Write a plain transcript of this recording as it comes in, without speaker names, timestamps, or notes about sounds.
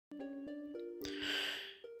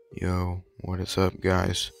Yo, what is up,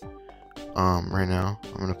 guys? Right now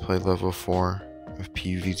I'm gonna play level 4 of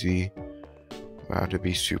PvZ. About to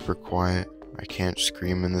be super quiet. I can't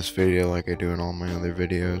scream in this video like I do in all my other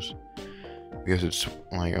videos because it's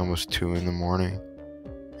like almost 2 in the morning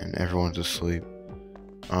and everyone's asleep.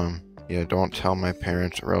 Yeah, don't tell my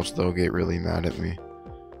parents or else they'll get really mad at me.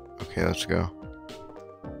 Okay, let's go.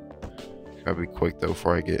 Gotta be quick though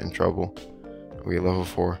before I get in trouble. Okay, level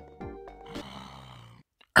 4.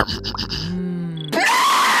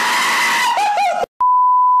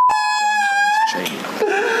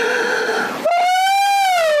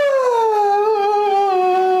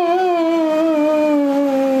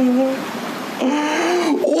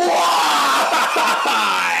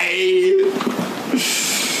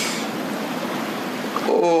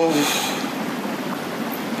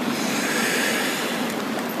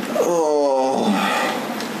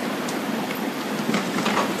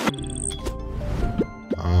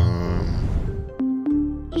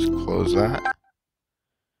 Just close that.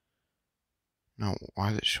 No,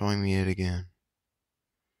 why is it showing me it again?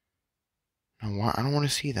 No, why? I don't want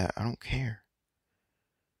to see that. I don't care.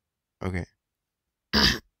 Okay.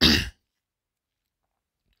 Alright,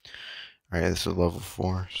 this is level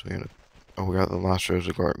 4, so we gotta... Oh, we got the last rows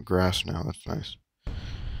of grass now. That's nice.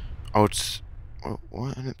 Oh, it's...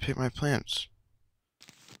 What? I didn't pick my plants.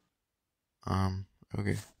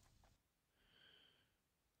 Okay.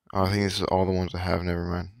 Oh, I think this is all the ones I have. Never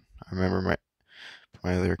mind. I remember my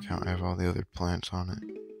other account. I have all the other plants on it,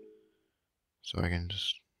 so I can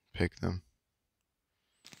just pick them.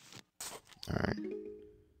 Alright.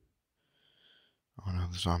 Oh no,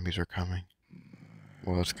 the zombies are coming.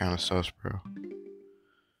 Well, that's kind of sus, bro.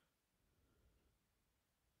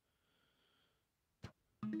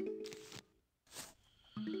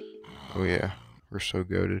 Oh yeah, we're so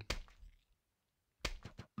goated.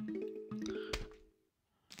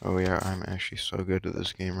 Oh yeah, I'm actually so good at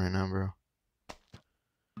this game right now, bro.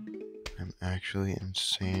 I'm actually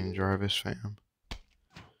insane, Jarvis fam.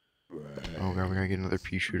 Oh god, we gotta get another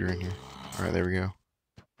pea shooter in here. Alright, there we go.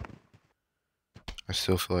 I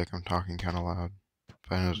still feel like I'm talking kind of loud,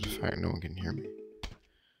 but I know it's the fact no one can hear me.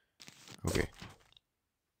 Okay.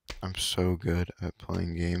 I'm so good at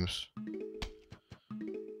playing games.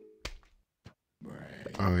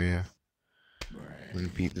 Oh yeah. I'm gonna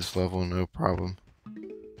beat this level, no problem.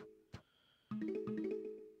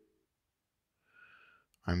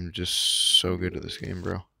 I'm just so good at this game,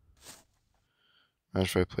 bro. Imagine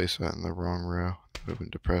if I placed that in the wrong row. That would have been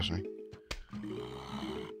depressing.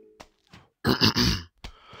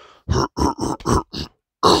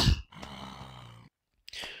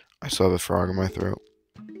 I still have a frog in my throat,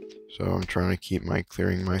 so I'm trying to keep my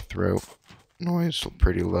clearing my throat noise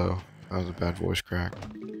pretty low. That was a bad voice crack.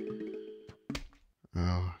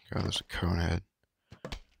 Oh god, there's a cone head.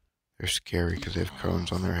 They're scary because they have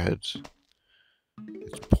cones on their heads.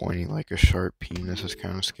 It's pointy like a sharp penis. It's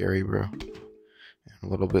kind of scary, bro. And a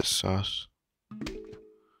little bit sus.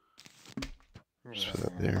 Just put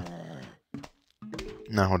that there.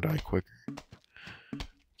 Now I'll die quicker.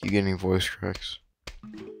 Keep getting voice cracks.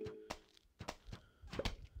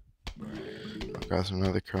 I've got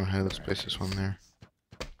another cone head. Let's place this one there.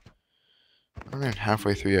 I'm not even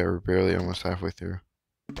halfway through yet. We're barely almost halfway through.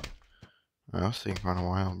 I was thinking for a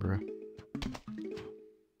while, bro.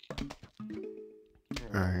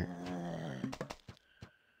 Alright.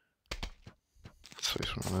 Let's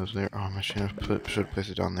place one of those there. Oh, my should have placed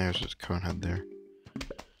it down there, so it's cone head there.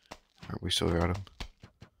 Alright, we still got him.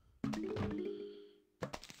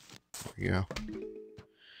 There we go.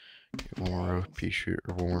 Get one more row pea shooter,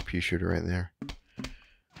 or one more pea shooter right there.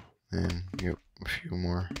 Then get a few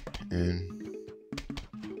more in.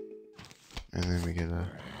 And then we get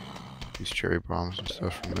these cherry bombs and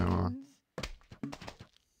stuff from now on.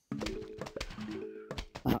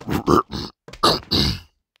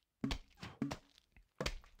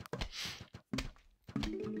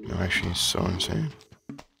 No, actually, it's so insane.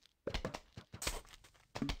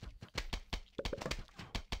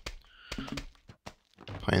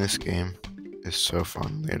 Playing this game is so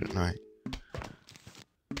fun late at night.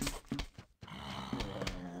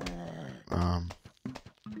 I'm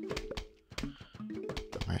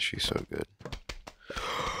actually so good.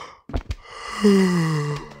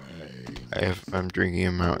 I'm drinking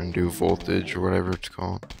a Mountain Dew Voltage or whatever it's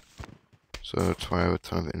called. So that's why I have a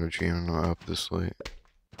ton of energy and I'm not up this late.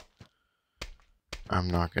 I'm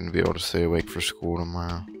not going to be able to stay awake for school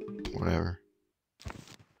tomorrow. Whatever.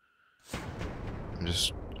 I'm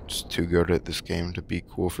just too good at this game to be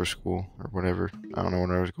cool for school or whatever. I don't know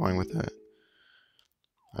where I was going with that.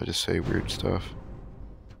 I just say weird stuff.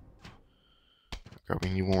 God, we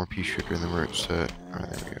need one more pea shooter and then we're set. Alright,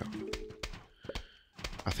 there we go.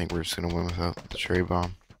 I think we're just gonna win without the cherry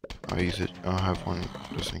bomb. I'll use it. I'll have one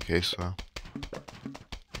just in case, though.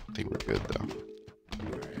 I think we're good, though.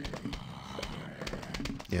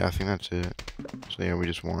 Yeah, I think that's it. So yeah, we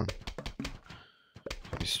just won.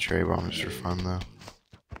 Use cherry bomb just for fun, though.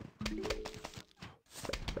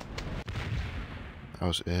 That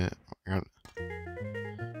was it.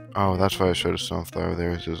 Oh, that's why I showed a sunflower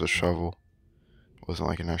there. It was a shovel. It wasn't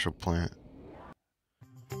like an actual plant.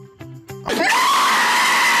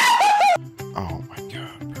 Oh my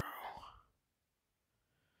god, bro.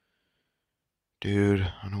 Dude,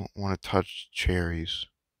 I don't want to touch cherries.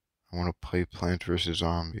 I want to play Plants vs.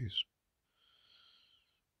 Zombies.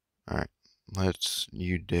 Alright, let's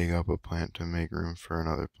you dig up a plant to make room for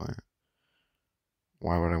another plant.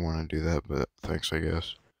 Why would I want to do that? But thanks, I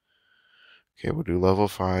guess. Okay, we'll do level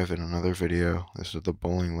 5 in another video. This is the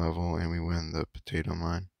bowling level, and we win the potato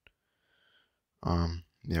mine.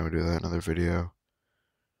 Yeah, we'll do that in another video.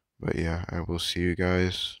 But yeah, I will see you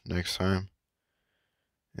guys next time.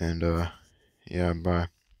 And, yeah, bye.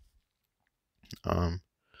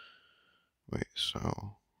 Wait,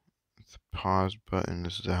 so the pause button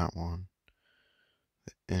is that one.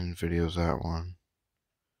 The end video is that one.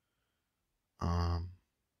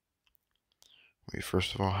 Wait,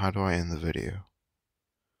 first of all, how do I end the video?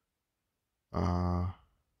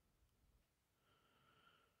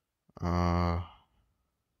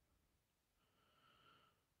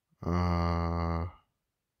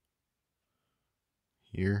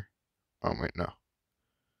 Here? Oh, wait, no.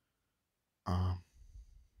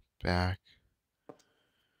 Back.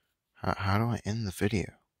 How do I end the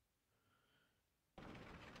video?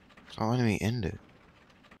 It's not letting me end it.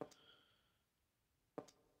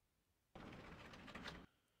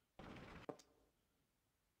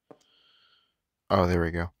 Oh, there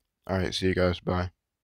we go. Alright, see you guys. Bye.